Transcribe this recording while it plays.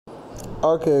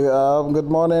Okay,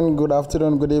 good morning, good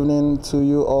afternoon, good evening to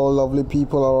you all lovely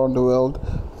people around the world.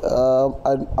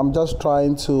 I'm just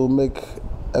trying to make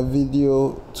a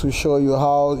video to show you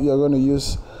how you're going to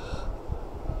use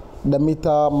the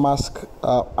Metamask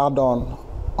add-on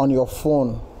on your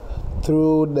phone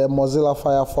through the Mozilla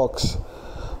Firefox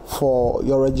for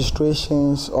your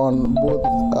registrations on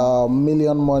both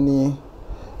Million Money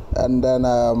and then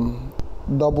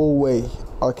Doubleway.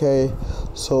 Okay,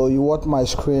 so you watch my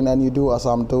screen and you do as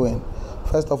I'm doing.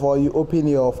 First of all, you open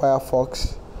your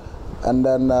Firefox and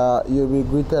then you'll be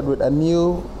greeted with a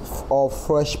new or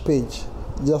fresh page,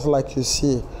 just like you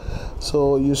see.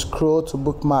 So you scroll to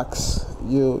bookmarks,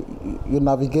 you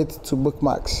navigate to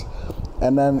bookmarks,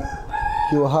 and then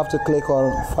you have to click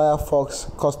on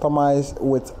Firefox customize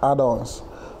with add-ons.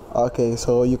 Okay,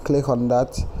 so you click on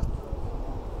that.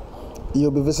 You'll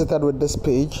be visited with this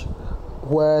page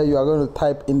where you are going to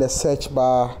type in the search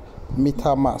bar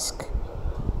Metamask.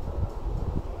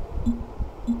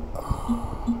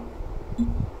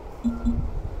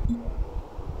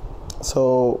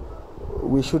 So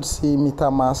we should see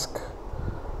Metamask.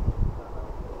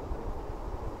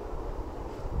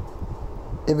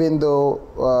 Even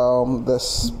though the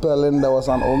spelling there was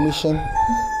an omission,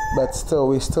 but still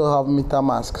we still have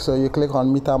Metamask. So you click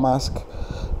on Metamask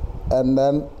and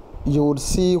then you would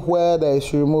see where there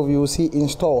is remove, you will see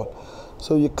install.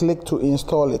 So you click to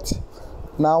install it.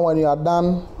 Now when you are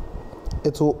done,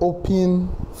 it will open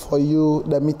for you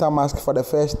the Metamask for the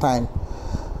first time.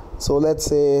 So let's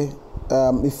say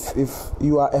if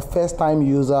you are a first time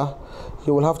user,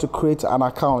 you will have to create an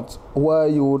account where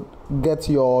you would get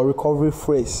your recovery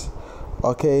phrase.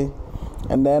 Okay,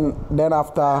 and then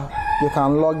after you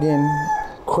can log in,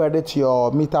 credit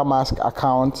your Metamask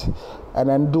account, and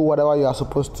then do whatever you are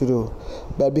supposed to do.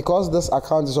 But because this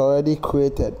account is already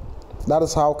created, that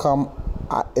is how come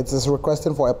it is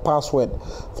requesting for a password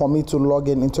for me to log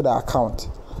into the account.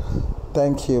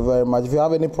 Thank you very much. If you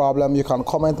have any problem, you can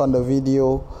comment on the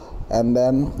video and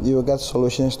then you will get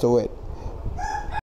solutions to it.